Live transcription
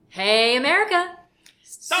Hey, America!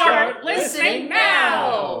 Start listening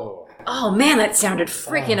now! Oh man, that sounded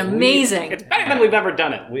freaking amazing. It's better than we've ever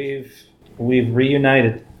done it. We've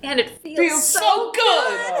reunited. And it feels so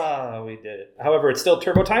good! Oh, we did it. However, it's still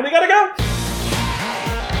turbo time. We gotta go!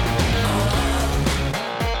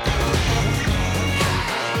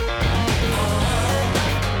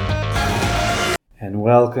 And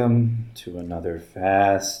welcome to another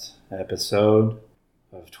fast episode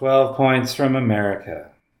of 12 Points from America,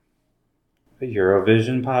 a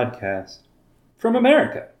Eurovision podcast from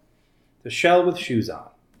America. The shell with shoes on.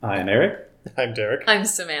 I am Eric. I'm Derek. I'm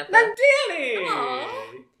Samantha. I'm Danny! Aww.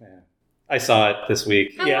 Yeah. I saw it this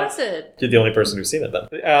week. How was it? You're the only person who's seen it then.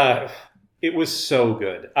 It was so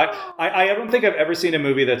good. I don't think I've ever seen a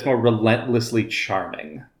movie that's more relentlessly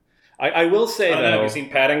charming. I will say, though... Have you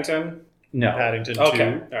seen Paddington? No. Paddington 2?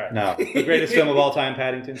 Okay. All right. No. The greatest film of all time,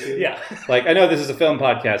 Paddington 2? Yeah. Like, I know this is a film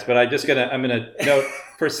podcast, but I'm gonna note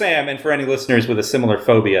for Sam and for any listeners with a similar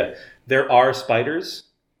phobia, there are spiders.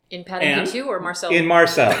 In Paddington 2 or Marcel? In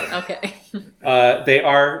Marcel. Okay. They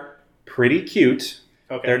are pretty cute.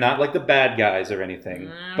 Okay. They're not like the bad guys or anything,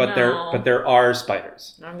 but No. there are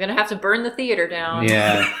spiders. I'm gonna have to burn the theater down.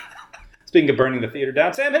 Yeah. Speaking of burning the theater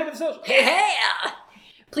down, Sam, hit it with the social. Yeah!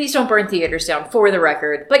 Please don't burn theaters down, for the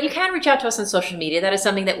record. But you can reach out to us on social media. That is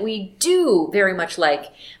something that we do very much like,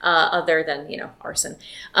 other than, arson.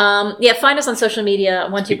 Find us on social media,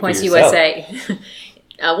 12 Points USA.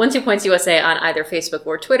 12 Points USA on either Facebook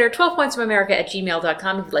or Twitter.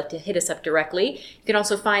 12pointsfromamerica@gmail.com if you'd like to hit us up directly. You can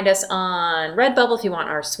also find us on Redbubble if you want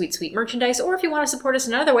our sweet, sweet merchandise, or if you want to support us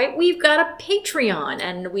another way, we've got a Patreon,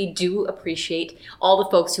 and we do appreciate all the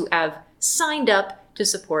folks who have signed up to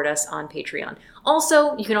support us on Patreon.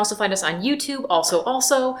 Also, you can also find us on YouTube.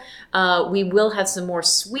 We will have some more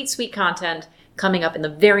sweet, sweet content coming up in the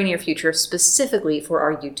very near future, specifically for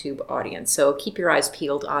our YouTube audience. So keep your eyes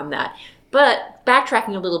peeled on that. But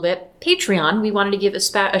backtracking a little bit, Patreon, we wanted to give a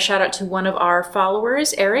shout out to one of our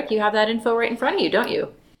followers. Eric, you have that info right in front of you, don't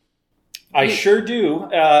you? I sure do.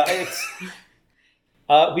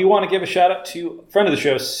 We want to give a shout out to a friend of the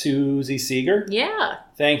show, Susie Seeger. Yeah.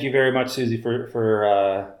 Thank you very much, Susie,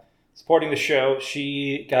 for supporting the show.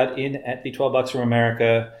 She got in at the $12 from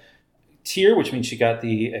America tier, which means she got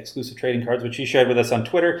the exclusive trading cards, which she shared with us on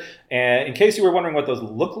Twitter. And in case you were wondering what those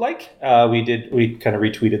look like, we kind of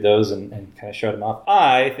retweeted those and kind of showed them off.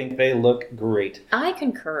 I think they look great. I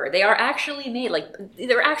concur. They are actually made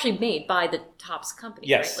by the Topps company.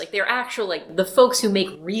 Yes. Right? Like they're actual, the folks who make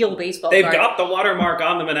real baseball They've cards. got the watermark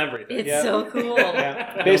on them and everything. It's so cool.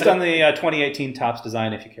 Yeah. Based on the 2018 Topps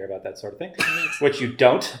design, if you care about that sort of thing, which you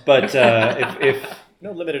don't. But if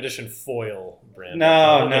No limited edition foil brand.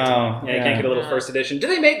 No. Yeah, you can't get a little first edition.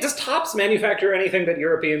 Does Topps manufacture anything that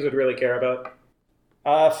Europeans would really care about?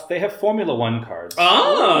 They have Formula One cards.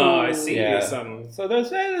 Oh, I see. Yeah. So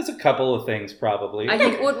there's a couple of things probably. I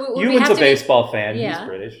think would Ewan's a baseball fan. Yeah. He's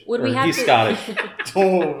British. Would we have he's to- Scottish.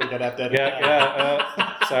 Oh, we gotta have that.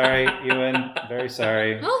 Yeah. Sorry, Ewan. Very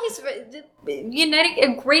sorry. Well,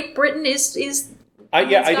 Great Britain is. I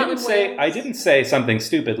Scotland, didn't say something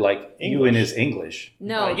stupid like English. Ewan is English.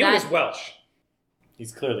 No, Ewan is Welsh.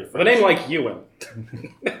 He's clearly Of French. a name like Ewan.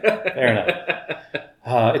 Fair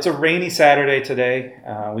enough. It's a rainy Saturday today.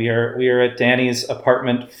 We are at Danny's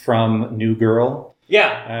apartment from New Girl.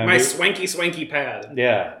 Yeah, my swanky pad.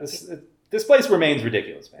 Yeah, this place remains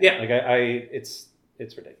ridiculous, man. Yeah. Like it's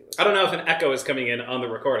ridiculous. I don't know if an echo is coming in on the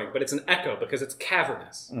recording, but it's an echo because it's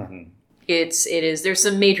cavernous. Mm-hmm. It is. There's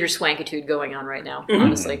some major swankitude going on right now.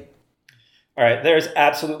 Honestly. All right, there's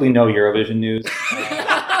absolutely no Eurovision news.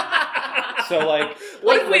 So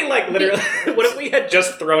what if we literally? What if we had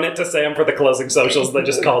just thrown it to Sam for the closing socials and then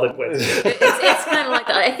just called it quits? It's kind of like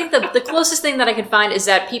that. I think the closest thing that I can find is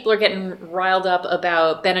that people are getting riled up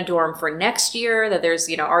about Benidorm for next year. That there's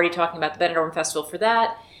already talking about the Benidorm Festival for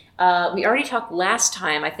that. We already talked last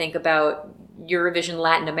time, I think, about Eurovision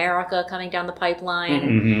Latin America coming down the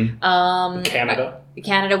pipeline. Mm-hmm.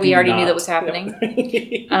 Canada, we already knew that was happening.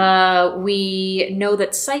 We know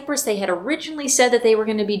that Cyprus, they had originally said that they were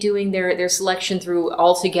going to be doing their selection through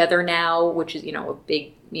All Together Now, which is, a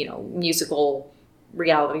big, musical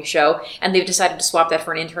reality show. And they've decided to swap that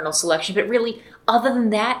for an internal selection. But really, other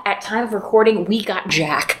than that, at time of recording, we got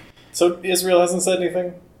Jack. So Israel hasn't said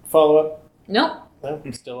anything? Follow up? Nope. No,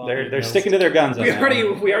 I'm still on. They're sticking to their guns on we that.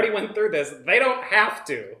 already went through this. They don't have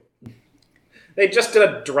to. They just did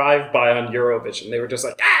a drive-by on Eurovision. They were just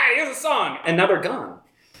like, here's a song, and now they're gone.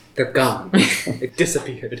 They're gone. It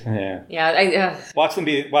disappeared. Yeah. Yeah. Watch them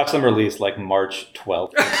release March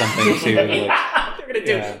 12th or something too. They're going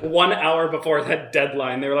to do 1 hour before that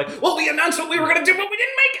deadline. They were like, well, we announced what we were going to do, but we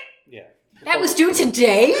didn't make it. Yeah. That was due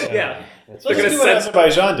today? Yeah. That's They're They'll gonna just do what send-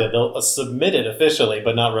 Azerbaijan did. They'll submit it officially,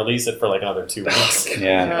 but not release it for like another 2 weeks.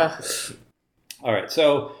 Yeah. All right.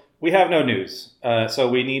 So we have no news. So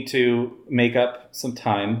we need to make up some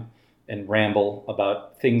time and ramble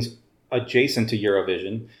about things adjacent to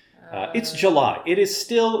Eurovision. It's July. It is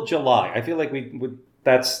still July. I feel like we would.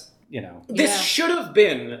 That's This Yeah. should have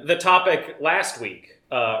been the topic last week,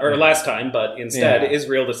 or last time, but instead Yeah.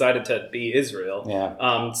 Israel decided to be Israel.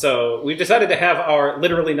 Yeah. So we've decided to have our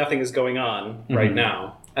Literally Nothing is Going On right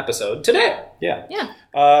now episode today. Yeah.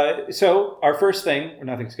 Yeah. So our first thing, where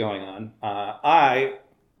nothing's going on, I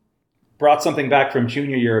brought something back from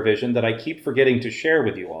Junior Eurovision that I keep forgetting to share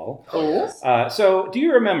with you all. Oh. So do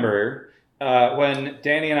you remember when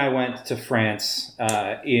Danny and I went to France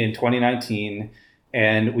in 2019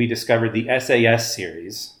 and we discovered the SAS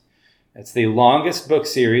series? It's the longest book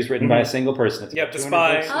series written by a single person. It's Yep, about the 200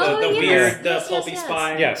 spy, books. Oh, the yes, weird, the yes, pulpy yes.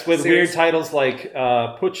 spy. Yes, with series. weird titles like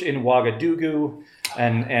Putsch in Ouagadougou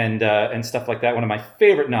and stuff like that. One of my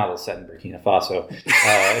favorite novels set in Burkina Faso,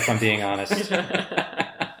 if I'm being honest.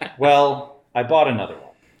 Well, I bought another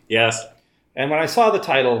one. Yes. And when I saw the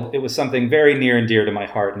title, it was something very near and dear to my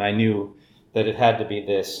heart, and I knew that it had to be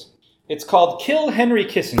this. It's called Kill Henry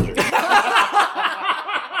Kissinger.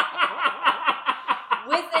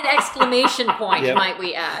 With an exclamation point, Yep. might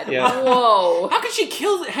we add. Yeah. Whoa. How could she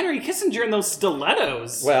kill Henry Kissinger in those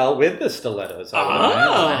stilettos? Well, with the stilettos.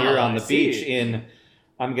 Ah, here on I the see. beach in,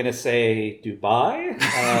 I'm going to say, Dubai?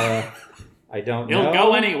 I don't know. He'll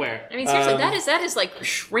go anywhere. I mean, seriously, that is like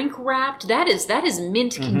shrink wrapped. That is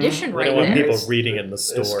mint condition I right don't want there. people reading in the This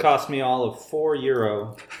store. cost me all of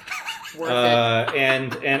 €4. Worth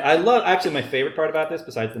And I love, actually my favorite part about this,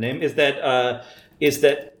 besides the name, is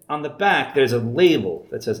that on the back there's a label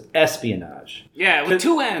that says espionage. Yeah, with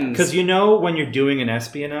two ends. Because when you're doing an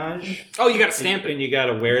espionage, Oh, you got to stamp it. and you got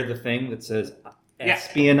to wear the thing that says Yeah.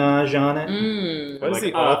 espionage on it. it. Why does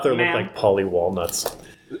Like, the author look ma'am. like Polly Walnuts?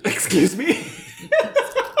 Excuse me?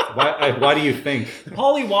 Why do you think?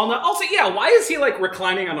 Polly Walnut. Also, yeah, why is he like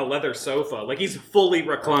reclining on a leather sofa? Like he's fully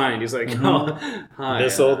reclined. He's like, oh, hi.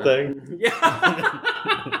 This old thing. Yeah.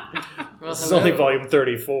 Well, This is hello. only volume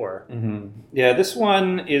 34. Yeah, this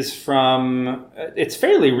one is from. It's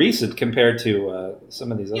fairly recent compared to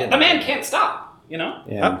some of these other. The man can't stop, you know?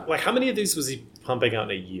 Yeah. How many of these was he pumping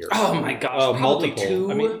out in a year? Oh my gosh. Oh, probably multiple.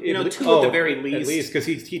 two. I mean, two at the very least. At least because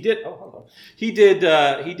he did. Oh, hello. He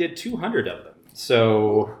did 200 of them.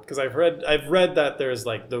 So Because I've read that there's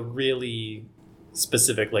like the really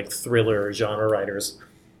specific like thriller genre writers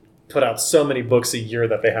put out so many books a year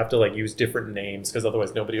that they have to like use different names because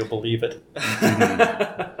otherwise nobody will believe it.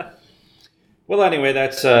 well, anyway,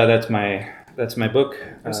 that's my book.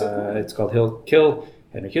 It's called Kill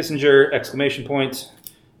Henry Kissinger! Exclamation point.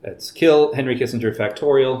 That's Kill Henry Kissinger!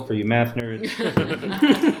 Factorial for you math nerds.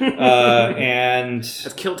 And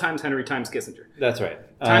That's kill times Henry times Kissinger. that's right.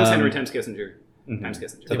 Times Henry times Kissinger. mhm. Times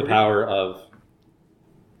Kissinger. To the power of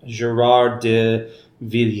Gerard de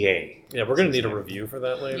Villiers. Yeah, we're gonna need a review for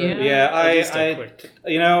that later. Yeah. Yeah, Just a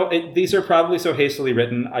quick- these are probably so hastily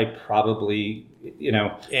written. I probably,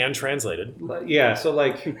 and translated. yeah. So,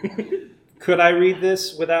 like, could I read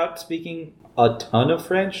this without speaking a ton of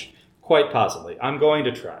French? Quite possibly. I'm going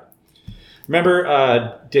to try.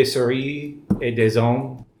 Remember Des Souris et des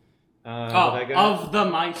Hommes? that guy? Of the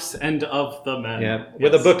mice and of the men. Yeah,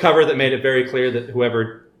 with a book cover that made it very clear that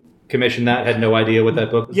whoever commissioned that had no idea what that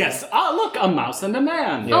book was. Yes. Ah, look, a mouse and a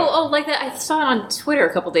man. Yeah. Oh, like that. I saw it on Twitter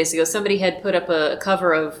a couple days ago. Somebody had put up a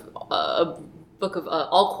cover of a book of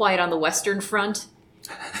All Quiet on the Western Front.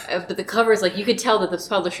 But the cover is like, you could tell that this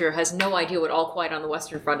publisher has no idea what All Quiet on the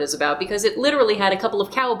Western Front is about because it literally had a couple of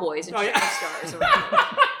cowboys and shooting stars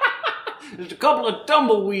around. There's a couple of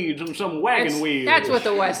tumbleweeds and some wagon wheels. That's what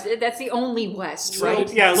the West. That's the only West,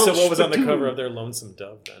 right? Yeah, a So little what was on the spittoon. cover of their Lonesome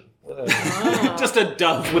Dove then? Just a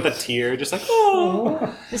dove with a tear, just like,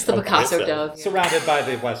 oh. It's the Picasso so. dove. yeah. Surrounded by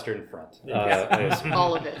the Western Front.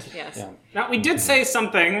 All of it. Yes. Yeah. Now, we did say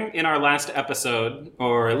something in our last episode,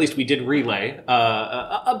 or at least we did relay,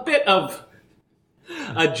 a bit of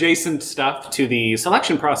adjacent stuff to the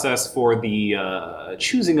selection process for the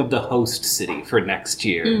choosing of the host city for next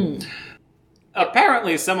year.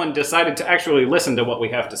 Apparently, someone decided to actually listen to what we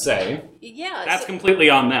have to say. Yeah. That's completely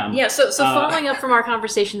on them. Yeah, so following up from our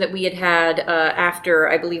conversation that we had after,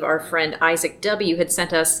 I believe, our friend Isaac W. had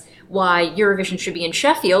sent us why Eurovision should be in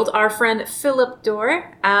Sheffield, our friend Philip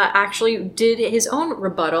Dorr actually did his own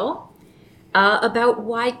rebuttal about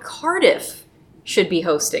why Cardiff should be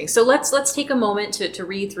hosting. So let's take a moment to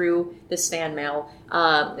read through this fan mail.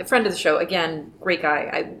 A friend of the show, again, great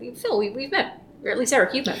guy. Phil, we've met Or at least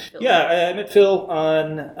Eric, you've met Phil. Yeah, I met Phil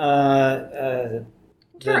on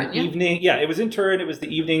Turin, the yeah. evening. Yeah, it was in Turin. It was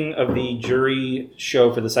the evening of the jury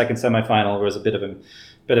show for the second semifinal. There was a bit of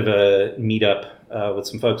a meetup with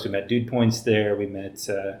some folks. We met Dude Points there. We met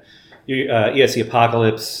ESC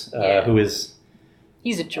Apocalypse, Yeah. who is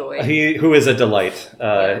He's a joy. who is a delight.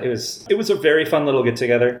 It was a very fun little get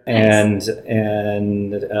together, Nice.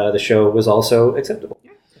 and the show was also acceptable.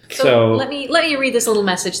 So let me read this little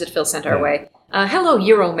message that Phil sent our way. Hello,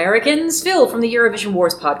 Euro-Americans. Phil from the Eurovision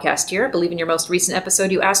Wars podcast here. I believe in your most recent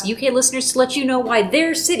episode you asked UK listeners to let you know why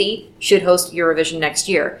their city should host Eurovision next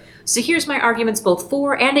year. So here's my arguments both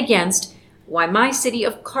for and against why my city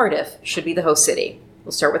of Cardiff should be the host city.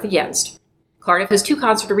 We'll start with against. Cardiff has 2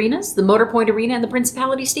 concert arenas, the Motorpoint Arena and the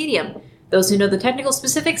Principality Stadium. Those who know the technical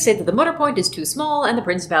specifics say that the Motorpoint is too small and the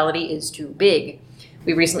Principality is too big.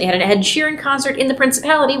 We recently had an Ed Sheeran concert in the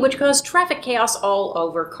Principality, which caused traffic chaos all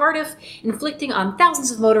over Cardiff, inflicting on thousands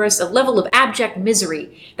of motorists a level of abject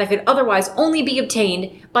misery that could otherwise only be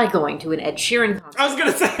obtained by going to an Ed Sheeran concert. I was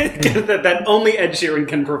going to say that only Ed Sheeran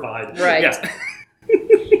can provide. Right. Yes.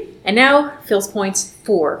 And now, Phil's points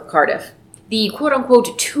for Cardiff. The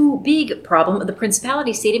quote-unquote too big problem of the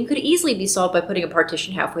Principality Stadium could easily be solved by putting a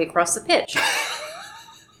partition halfway across the pitch.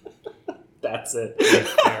 That's it. That's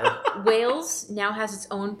fair. Wales now has its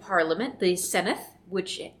own parliament, the Senedd,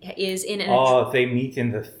 which is in an... They meet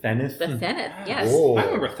in the Fenith. The Senedd, yes. Oh. I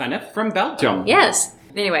remember Feneth from Belgium. Yes.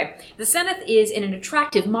 Anyway, the Senedd is in an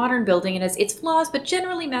attractive modern building and has its flaws, but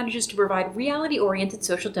generally manages to provide reality-oriented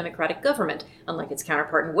social democratic government. Unlike its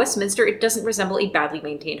counterpart in Westminster, it doesn't resemble a badly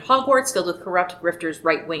maintained Hogwarts filled with corrupt grifters,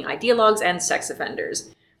 right-wing ideologues, and sex offenders.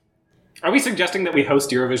 Are we suggesting that we host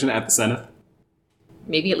Eurovision at the Senedd?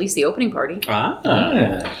 Maybe at least the opening party.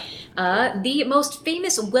 The most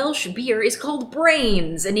famous Welsh beer is called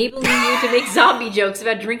Brains, enabling you to make zombie jokes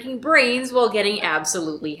about drinking brains while getting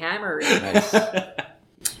absolutely hammered. Nice.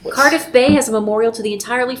 Cardiff Bay has a memorial to the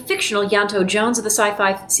entirely fictional Ianto Jones of the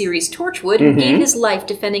sci-fi series Torchwood, who gave his life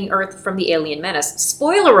defending Earth from the alien menace.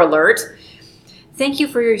 Spoiler alert! Thank you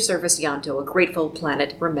for your service, Ianto. A grateful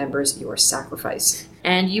planet remembers your sacrifice.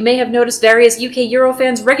 And you may have noticed various UK Euro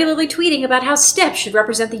fans regularly tweeting about how Steps should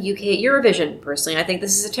represent the UK at Eurovision. Personally, I think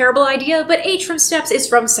this is a terrible idea, but H from Steps is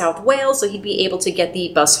from South Wales, so he'd be able to get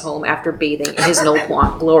the bus home after bathing in his Noel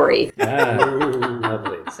Blanc glory.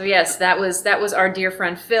 Lovely. So yes, that was our dear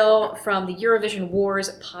friend Phil from the Eurovision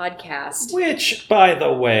Wars podcast. Which, by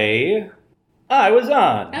the way, I was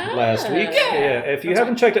on last week. Yeah. If you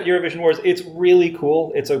haven't checked out Eurovision Wars, it's really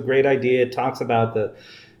cool. It's a great idea. It talks about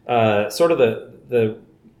the sort of the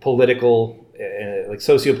political, like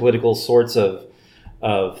socio-political sorts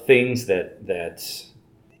of things that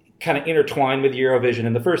kind of intertwine with Eurovision.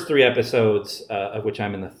 And the first 3 episodes, of which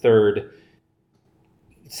I'm in the 3rd,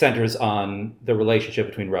 centers on the relationship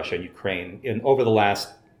between Russia and Ukraine over the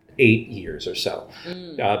last 8 years or so.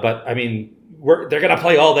 But I mean, they're going to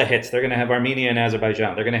play all the hits. They're going to have Armenia and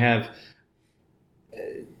Azerbaijan. They're going to have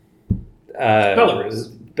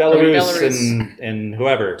Belarus and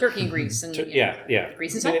whoever. Turkey and Greece. And, Yeah.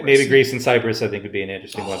 Greece and Cyprus. Maybe Greece and Cyprus, I think, would be an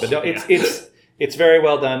interesting one. But no, it's very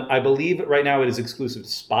well done. I believe right now it is exclusive to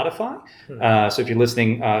Spotify. So if you're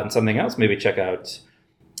listening on something else, maybe check out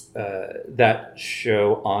that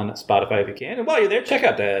show on Spotify if you can. And while you're there, check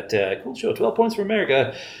out that cool show, 12 Points for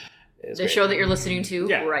America. The show that you're listening to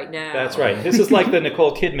right now. That's right. This is like the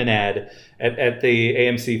Nicole Kidman ad at the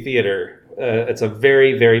AMC Theater. It's a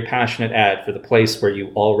very, very passionate ad for the place where you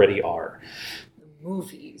already are.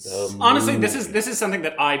 Movies. Honestly, this is something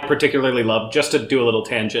that I particularly love. Just to do a little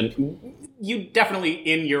tangent, you definitely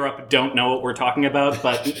in Europe don't know what we're talking about,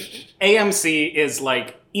 but AMC is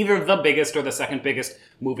like either the biggest or the second biggest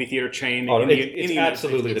movie theater chain. It's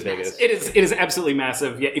absolutely the biggest. It is absolutely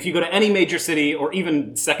massive. Yeah, if you go to any major city or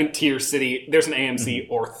even second tier city, there's an AMC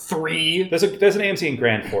or 3. There's an AMC in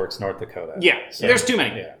Grand Forks, North Dakota. Yeah, so, there's too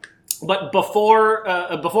many. Yeah. But before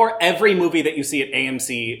every movie that you see at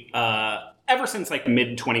AMC, ever since like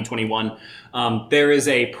mid 2021, there is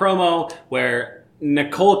a promo where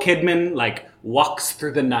Nicole Kidman like walks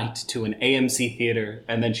through the night to an AMC theater,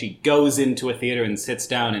 and then she goes into a theater and sits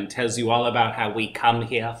down and tells you all about how we come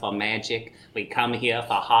here for magic, we come here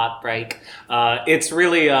for heartbreak. It's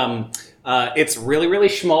really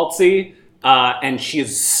schmaltzy, and she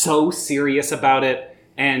is so serious about it.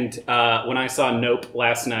 And when I saw Nope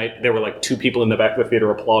last night, there were like 2 people in the back of the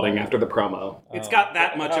theater applauding after the promo. It's got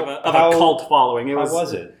that much of a cult following. How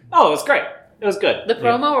was it? Oh, it was great. It was good. The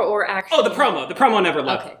promo or actually? Oh, the promo. The promo never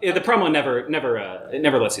left. Okay. Yeah, the promo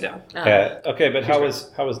never lets you down. Okay, but how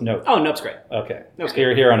was Nope? Oh, Nope's great. Okay. Nope's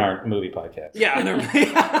Here on our movie podcast. Yeah.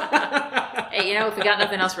 Hey, if we got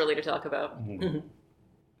nothing else really to talk about.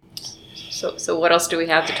 So what else do we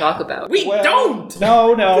have to talk about? We don't!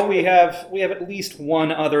 No, we have at least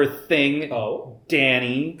one other thing,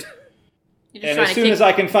 Danny. You're just And trying as to soon kick, as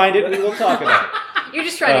I can find it, we will talk about it. You're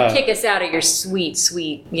just trying to kick us out of your sweet,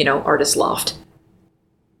 artist loft.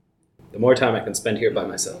 The more time I can spend here by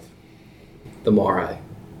myself, the more I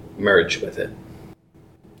merge with it.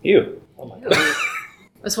 You. Oh my god. I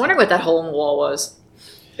was wondering what that hole in the wall was.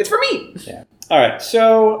 It's for me! Yeah. All right.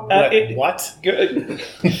 So What?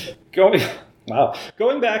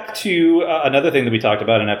 Going back to another thing that we talked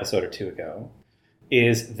about an episode or two ago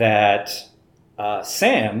is that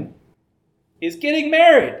Sam is getting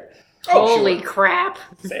married. Holy crap!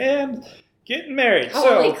 Sam's getting married.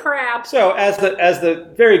 Holy crap! So as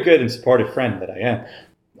the very good and supportive friend that I am,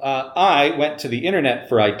 I went to the internet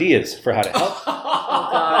for ideas for how to help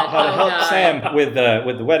God. Sam with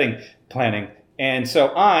the wedding planning. And so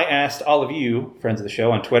I asked all of you, friends of the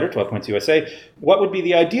show, on Twitter, 12 Points USA, what would be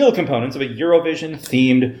the ideal components of a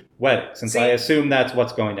Eurovision-themed wedding, since I assume that's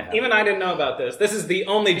what's going to happen. Even I didn't know about this. This is the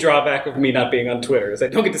only drawback of me not being on Twitter, is I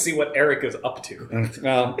don't get to see what Eric is up to.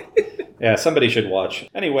 Well, yeah, somebody should watch.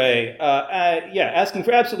 Anyway, asking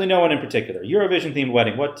for absolutely no one in particular. Eurovision-themed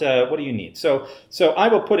wedding, what do you need? So I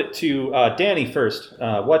will put it to Danny first.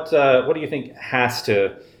 What do you think has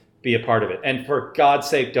to be a part of it? And for God's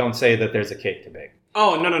sake, don't say that there's a cake to bake.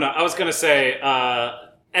 Oh, no. I was going to say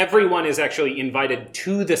everyone is actually invited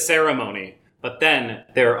to the ceremony, but then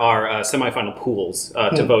there are semifinal pools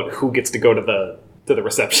to vote who gets to go to the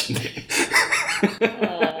reception.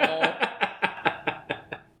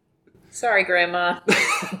 Sorry, Grandma.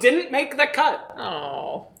 Didn't make the cut.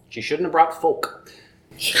 Oh. She shouldn't have brought folk.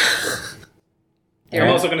 Yeah. I'm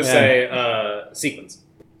also going to say sequence.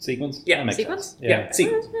 Sequence? Yeah. That makes Sequence? sense. Yeah,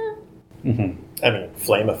 sequence. Mm-hmm. I mean,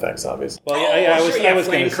 flame effects, obviously. Well, I was flame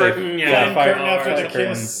going to say, curtain, Flame fire, curtain after fire the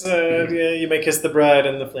curtain. kiss. You may kiss the bride,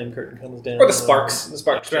 and the flame curtain comes down. Or the sparks. The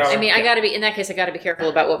spark shower. I mean, in that case, I got to be careful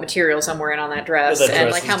about what materials I'm wearing on that dress, That and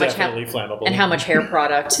dress like is how much definitely flammable. and how much hair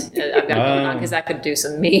product I've got going on, because that could do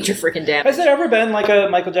some major freaking damage. Has there ever been like a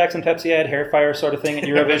Michael Jackson Pepsi ad hair fire sort of thing at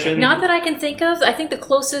Eurovision? Not that I can think of. I think the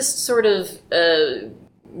closest sort of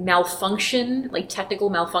malfunction, like technical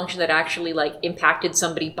malfunction that actually like impacted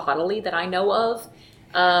somebody bodily that I know of,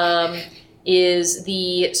 is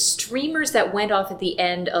the streamers that went off at the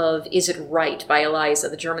end of "Is It Right" by Eliza,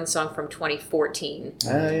 the German song from 2014.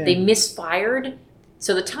 Yeah. They misfired.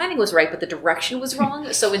 So the timing was right, but the direction was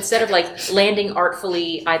wrong. So instead of like landing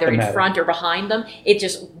artfully either in front or behind them, it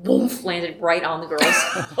just woof landed right on the girls.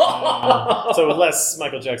 So less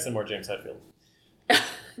Michael Jackson, more James Hetfield.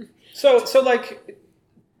 So like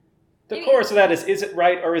the chorus of that is it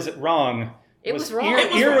right or is it wrong? It was wrong.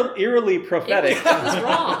 Eerily prophetic. It was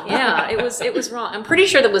wrong. Yeah, it was wrong. I'm pretty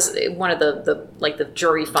sure that was one of the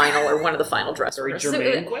jury final or one of the final dressers. Very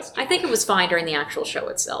germane question. I think it was fine during the actual show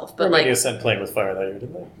itself, but Romania like sent Playing with Fire that year,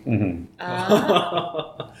 didn't they? Mm-hmm.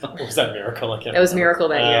 Or was that Miracle? I can't that was remember. Miracle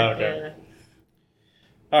that year. Okay.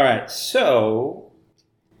 Yeah. All right, so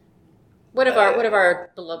What of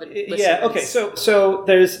our beloved listeners? yeah, okay. So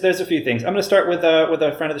there's a few things. I'm going to start with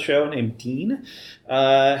a friend of the show named Dean.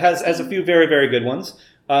 Has a few very, very good ones.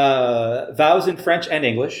 Vows in French and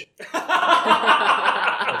English.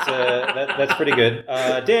 That's pretty good.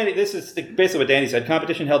 Danny, this is basically what Danny said.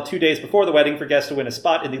 Competition held 2 days before the wedding for guests to win a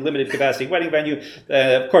spot in the limited capacity wedding venue.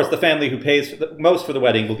 Of course, the family who pays most for the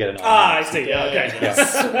wedding will get an honor. I see. Yeah, okay.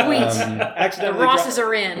 Sweet. The Accidentally Rosses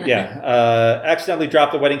are in. Yeah, accidentally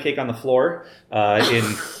dropped the wedding cake on the floor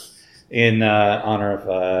in honor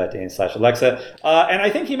of Dane / Alexa. And I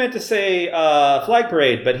think he meant to say flag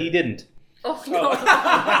parade, but he didn't. Oh no.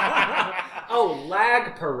 Oh,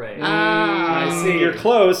 lag parade. Ah. I see. You're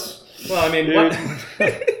close. Well, I mean, Dude.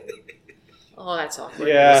 Oh, that's awkward.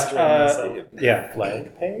 Yeah, yeah.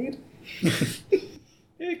 Flag paid?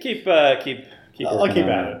 Yeah, keep I'll working keep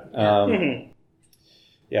on at it.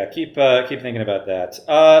 Yeah, keep thinking about that.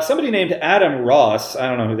 Somebody named Adam Ross. I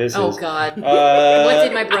don't know who this Oh is. God. What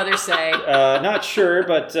did my brother say? Not sure,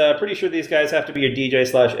 but pretty sure these guys have to be your DJ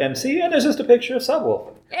 / MC. And there's just a picture of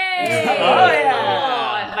Subwoofer. Hey! Oh,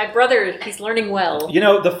 yeah. Oh, my brother, he's learning well. You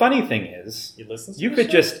know, the funny thing is, You listen to you the could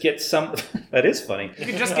show? just get some. That is funny. You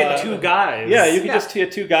could just get two guys. Yeah, you could just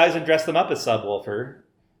get two guys and dress them up as Subwoofer.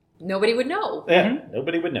 Nobody would know. Yeah,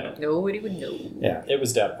 nobody would know. Nobody would know. Yeah. It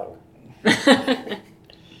was Dad Punk.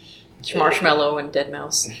 Marshmallow and Dead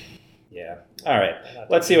Mouse. Yeah. All right.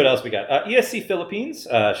 Let's see what else we got. ESC Philippines.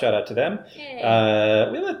 Shout out to them. Yay.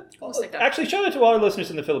 We have Almost like that. actually shout out to all our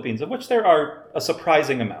listeners in the Philippines, of which there are a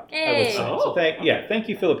surprising amount. I would Hey. say. So thank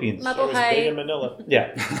you, Philippines. It was big in Mabuhay. Manila.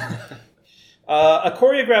 Yeah. A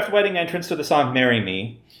choreographed wedding entrance to the song "Marry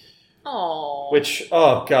Me," Oh. which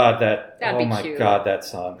oh god, That'd oh be my cute. god, that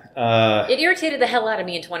song. It irritated the hell out of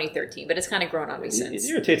me in 2013, but it's kind of grown on me It since.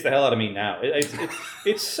 irritates the hell out of me now. It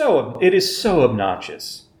is so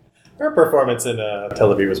obnoxious. Her performance in Tel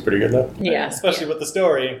Aviv was pretty good, though. Yeah, Especially yeah. with the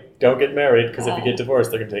story, don't get married, because if you Oh. get divorced,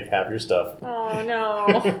 they're going to take half your stuff. Oh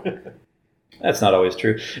no. That's not always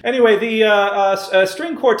true. Anyway, the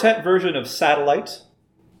string quartet version of "Satellite."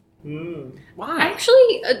 Why?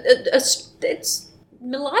 Actually, it's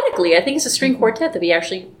melodically, I think it's a string quartet that'd be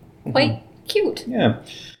actually quite cute. Yeah.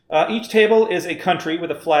 Each table is a country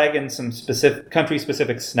with a flag and some specific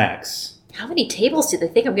country-specific snacks. How many tables do they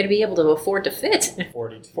think I'm going to be able to afford to fit?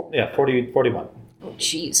 42. Yeah, 41. Oh,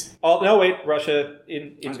 jeez. Oh, no, wait. Russia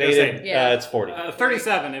invaded. say, yeah. It's 40.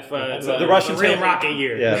 37 if it's The a Russian real table- rocky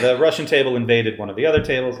year. Yeah, the Russian table invaded one of the other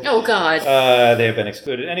tables. Oh, God. They have been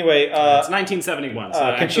excluded. Anyway, It's 1971, so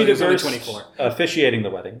actually Conchita it's only Wurst 24. officiating the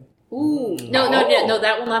wedding. Ooh. No,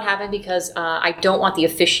 that will not happen because I don't want the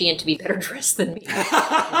officiant to be better dressed than me.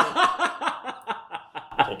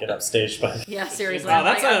 Can't get upstaged by. Yeah, seriously. Wow, I'm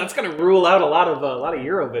that's like, that's going to rule out a lot of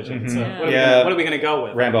Eurovision. So Mhm. what are, Yeah. what are we going to go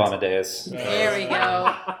with? Rambo Amadeus. there we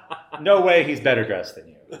go. No way he's better dressed than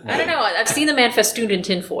you. I don't know. I've seen the man festooned in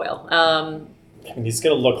tinfoil. I mean, he's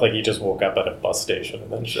going to look like he just woke up at a bus station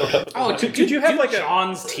and then showed up. Oh, Could you have like a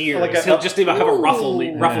John's tears? like a- He'll just even have a ruffly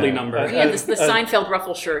Yeah. number. Yeah, the Seinfeld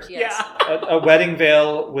ruffle shirt. Yes. Yeah. a wedding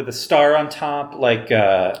veil with a star on top, like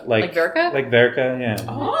Verka? Like Verka, yeah.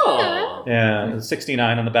 Oh. Yeah,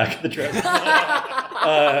 69 on the back of the dress.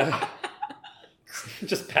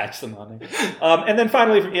 Just patch them on there. And then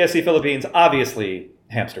finally from ESC Philippines, obviously,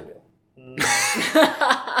 hamster wheel.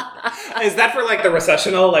 Is that for like the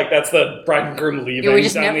recessional? Like that's the bride and groom leaving Yeah, we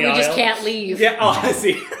just down the aisle? can't leave. Yeah. Oh, I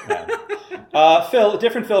see. Phil,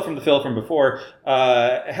 different Phil from the Phil from before,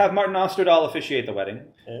 have Martin Osterdahl officiate the wedding.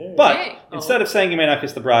 Hey. But Okay. instead of saying you may not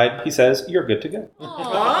kiss the bride, he says you're good to go.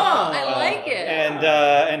 Aw, I like it.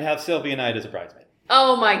 And have Sylvia Knight as a bridesmaid.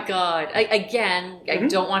 Oh my God! I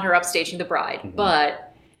don't want her upstaging the bride,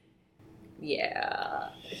 but yeah.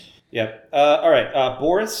 Yep. All right.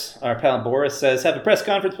 Boris, our pal Boris, says, have a press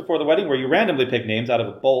conference before the wedding where you randomly pick names out of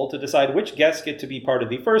a bowl to decide which guests get to be part of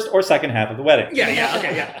the first or second half of the wedding. Yeah.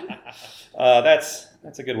 Okay. Yeah.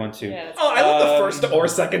 That's a good one, too. Yeah, Oh, I love the first or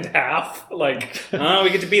second half. Like, we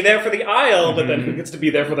get to be there for the aisle, but then who gets to be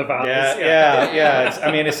there for the vows? Yeah.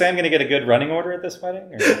 Is Sam going to get a good running order at this wedding?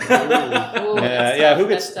 Or- Ooh, that's yeah. tough, Who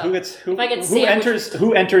that's gets tough. who If I get who sandwiched-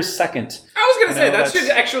 enters second? I was gonna say You know, that should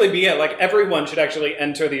actually be it. Like everyone should actually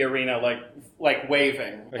enter the arena, like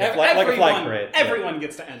waving, Like a flag Everyone- parade. Everyone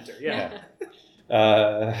gets to enter. Yeah.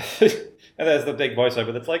 And there's the big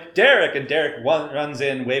voiceover that's like Derek, and Derek runs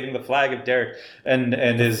in waving the flag of Derek, and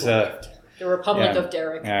is The Republic Yeah. of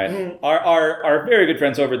Derek. all right. Our very good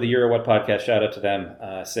friends over at the Euro What podcast, shout out to them,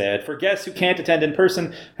 said for guests who can't attend in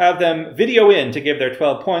person, have them video in to give their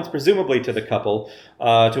 12 points, presumably to the couple.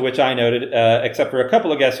 To which I noted, except for a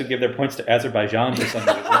couple of guests who give their points to Azerbaijan for some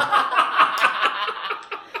reason.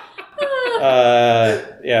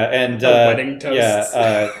 wedding toasts.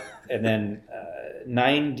 And then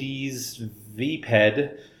 90s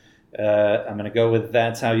VPED. I'm going to go with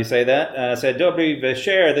that's how you say that. Said, Dobry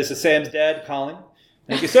Vesher, this is Sam's dad calling.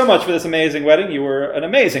 Thank you so much for this amazing wedding. You were an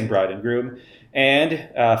amazing bride and groom. And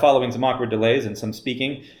following some awkward delays and some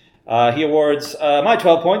speaking, he awards my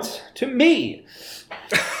 12 points to me.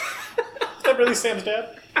 Is that really Sam's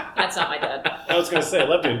dad? That's not my dad. I was going to say, I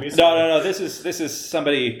love doing music. No. This is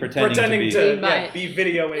somebody pretending to be. Be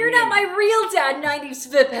videoing. You're not my real dad, 90s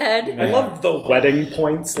Viphead. I love the wedding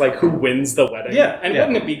points, like who wins the wedding. Yeah, and yeah.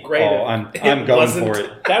 wouldn't it be great? Oh, if I'm it going wasn't- for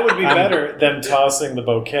it. That would be better than tossing the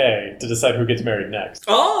bouquet to decide who gets married next.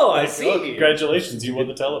 Oh, I Like, see. oh, congratulations, you won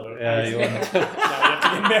the televote. Yeah, you want to. Now you have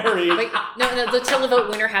to get married. Wait, no, the televote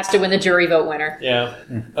winner has to win the jury vote winner. Yeah.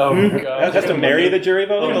 Oh, my God. Has to marry the jury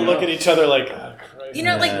vote? They're going to look at each other like, oh, Christ. You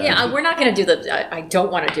know, we're not going to do I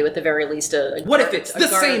don't want to do at the very least a What if it's a the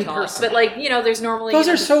garter same toss. person? But there's normally Those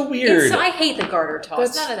are so weird. I hate the garter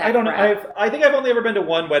toss. None of that. I don't know. crap. I think I've only ever been to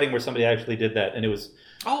one wedding where somebody actually did that, and it was,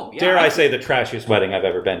 Oh, yeah. dare I say, the trashiest wedding I've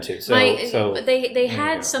ever been to. So They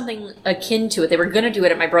had something akin to it. They were going to do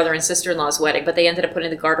it at my brother and sister-in-law's wedding, but they ended up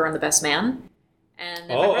putting the garter on the best man. And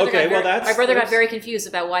then Oh, okay, well, that's- my brother got that's- very confused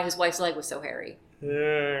about why his wife's leg was so hairy. But,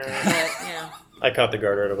 I caught the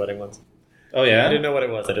garter at a wedding once. oh I yeah. didn't know what it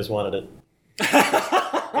was. I just wanted it.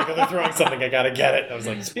 Like, if they're throwing something, I gotta get it. I was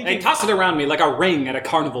like, Hey, toss it around me like a ring at a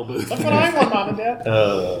carnival booth. that's what I want, Mom and Dad.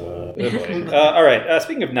 All right.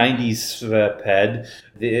 Speaking of '90s ped,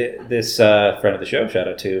 this friend of the show, shout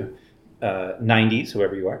out to 90s,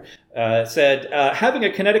 whoever you are, said, having a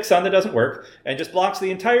kinetic sun that doesn't work and just blocks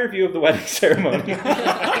the entire view of the wedding ceremony.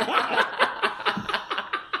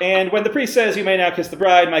 And when the priest says, you may now kiss the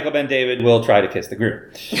bride, Michael Ben David will try to kiss the groom.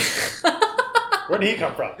 Where did he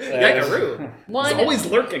come from? Kangaroo. One, He's always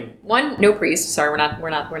lurking. one, no priest. Sorry, we're not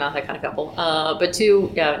that kind of couple. But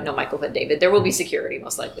two, no Michael Ben David. There will be security,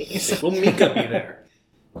 most likely. So, Will Mika be there?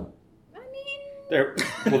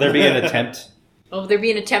 Will there be an attempt? will there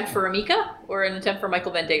be an attempt for Amika or an attempt for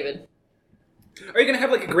Michael Ben David? Are you going to have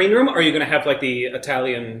like a green room, or are you going to have like the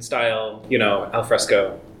Italian style,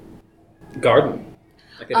 alfresco garden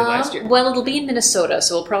like they did last year? Well, it'll be in Minnesota,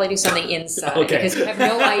 so we'll probably do something inside Okay. because we have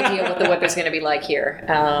no idea what the weather's going to be like here,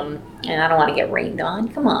 and I don't want to get rained on.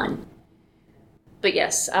 Come on. But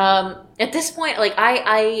yes, at this point, like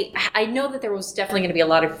I know that there was definitely going to be a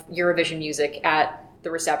lot of Eurovision music at the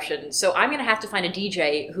reception, so I'm going to have to find a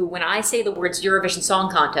DJ who, when I say the words Eurovision Song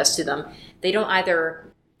Contest to them, they don't either.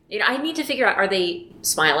 I need to figure out: are they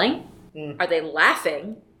smiling? Are they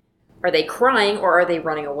laughing? Are they crying? Or are they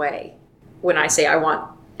running away? When I say I want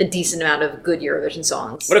a decent amount of good Eurovision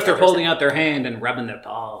songs. What if they're holding out their hand and rubbing their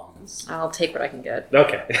palms? I'll take what I can get.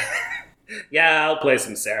 Okay. Yeah, I'll play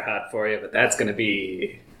some Serhat for you, but it's gonna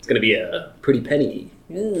be a pretty penny.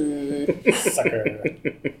 Sucker.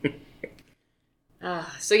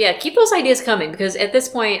 So yeah, keep those ideas coming because at this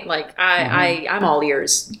point, like I'm all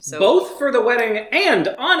ears. So Both for the wedding and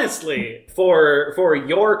honestly for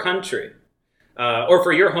your country. Or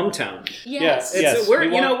for your hometown. yes, Yes.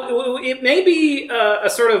 It may be a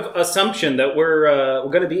sort of assumption that we're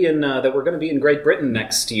going to be in Great Britain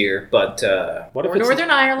next year, but What or Northern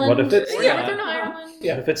Ireland. What if it's or not? Northern Ireland.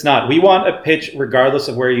 What if it's not? We want a pitch regardless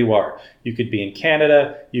of where you are. You could be in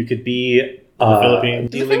Canada. You could be Philippines.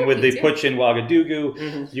 dealing with the Philippines, putsch in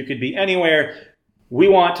Ouagadougou. You could be anywhere. We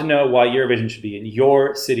want to know why Eurovision should be in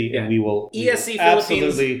your city, and we will ESC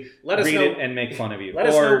absolutely Philippines, let us read know- it and make fun of you. let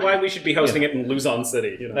us know why we should be hosting it in Luzon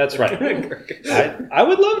City. That's right. I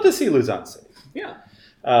would love to see Luzon City.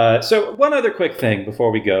 Yeah. So one other quick thing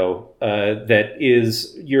before we go that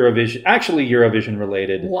is Eurovision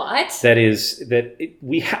related. What? That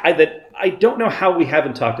I don't know how we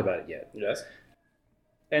haven't talked about it yet. Yes.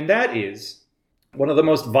 And that is one of the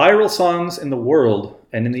most viral songs in the world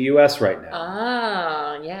and in the U.S. right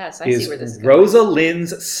now. Yes, I is see where this is going. Rosa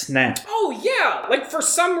Lynn's Snap. Oh yeah, like for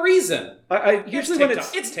some reason. I usually when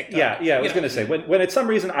TikTok. It's TikTok. Yeah, I was You going to say when it's some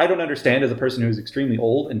reason I don't understand as a person who's extremely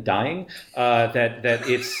old and dying that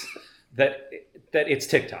it's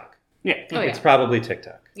TikTok. Yeah. Oh, yeah. It's probably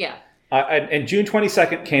TikTok. Yeah. And June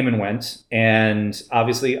 22nd came and went, and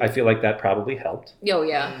obviously I feel like that probably helped. Oh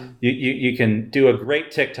yeah. You can do a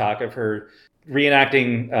great TikTok of her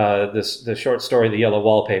reenacting the short story "The Yellow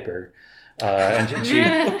Wallpaper," and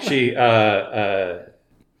she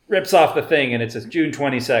rips off the thing, and it says June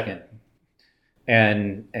 22nd.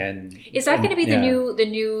 And Is that going to be the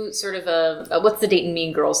new sort of what's the date in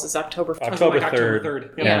Mean Girls? Is October October Like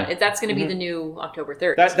 3rd? Yeah, that's going to be the new October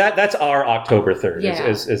 3rd. That's our October 3rd Yeah.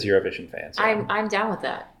 as Eurovision fans. I'm down with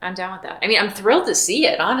that. I mean, I'm thrilled to see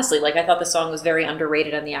it, honestly. Like, I thought the song was very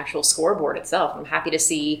underrated on the actual scoreboard itself. I'm happy to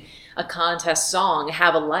see a contest song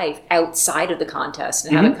have a life outside of the contest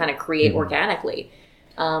and have it kind of create organically.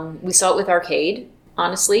 We saw it with Arcade,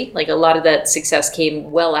 honestly. Like, a lot of that success came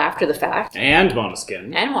well after the fact. And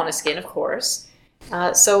Måneskin. And Måneskin, of course.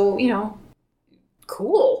 So,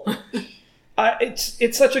 cool.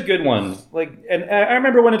 It's such a good one. Like, and I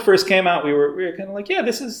remember when it first came out, we were kind of like, yeah,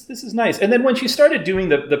 this is nice. And then when she started doing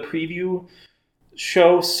the preview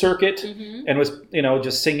show circuit and was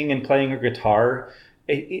just singing and playing her guitar,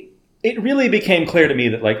 it really became clear to me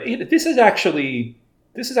that like this is actually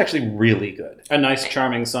really good. A nice,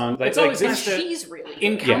 charming song. It's like always this- nice to She's really good.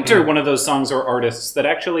 encounter one of those songs or artists that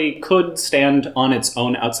actually could stand on its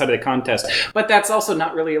own outside of the contest. But that's also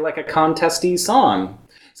not really like a contesty song.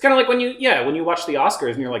 It's kind of like when you watch the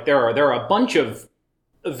Oscars and you're like, there are a bunch of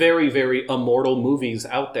very, very immortal movies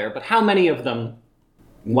out there, but how many of them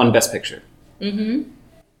won Best Picture? Mm-hmm.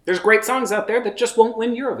 There's great songs out there that just won't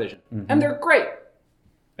win Eurovision, and they're great.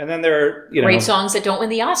 And then there are Great songs that don't win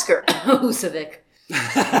the Oscar. Husavik.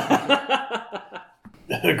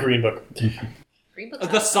 Green Book. Green Book.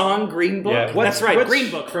 The song Green Book? Yeah, That's right, what's-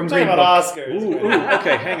 Green Book from Talking Green Book. about Oscars. Ooh,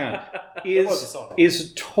 okay, hang on. was the song?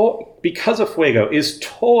 Is because of Fuego, is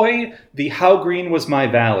Toy the How Green Was My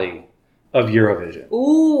Valley of Eurovision?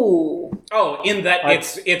 Ooh. Oh, in that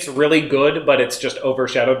it's really good, but it's just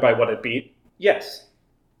overshadowed by what it beat. Yes.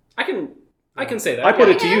 I can say that. I put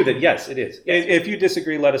it to you that yes, it is. If you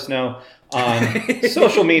disagree, let us know on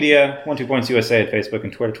social media, 12 Points USA at Facebook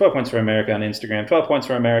and Twitter, 12 Points for America on Instagram, 12 Points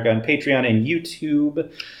for America on Patreon and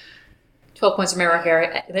YouTube. 12 points from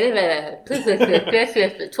America.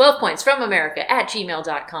 12 points from America at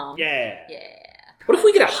gmail.com. Yeah. Yeah. What if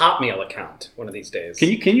we get a Hotmail account one of these days?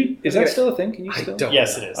 Can you? Is that still a thing? Can you I still? don't.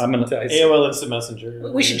 Yes, it is. I'm gonna. AOL Instant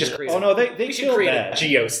Messenger. We should just create. Oh no, they we should killed create that. a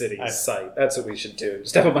GeoCities site. That's what we should do.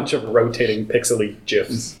 Just have a bunch of rotating pixely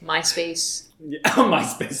gifs. MySpace.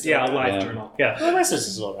 MySpace. Yeah, a live Yeah. journal. Yeah. Well, my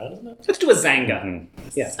sister's still around, isn't it? Let's do a Zanga. Mhm.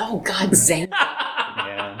 Yeah. Oh, God, Zane.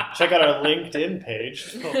 Yeah. Check out our LinkedIn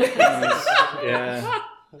page. Yeah.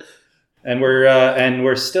 And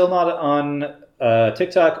we're still not on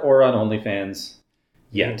TikTok or on OnlyFans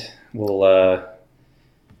yet. We'll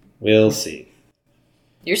see.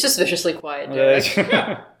 You're suspiciously quiet, Derek.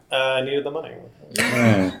 I needed the money.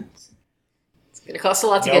 It's going to cost a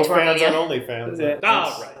lot to No get to fans on Armenia. OnlyFans.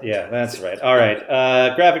 Oh, right. Yeah, that's right. All right.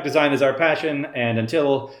 Graphic design is our passion, and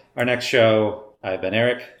until our next show, I've been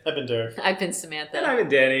Eric. I've been Derek. I've been Samantha. And I'm in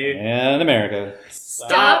Danny. And America.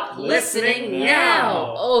 Stop listening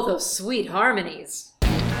now. Oh, those sweet harmonies.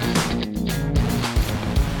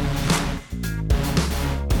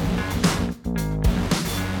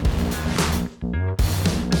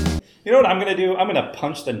 You know what I'm going to do? I'm going to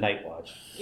punch the Night Watch.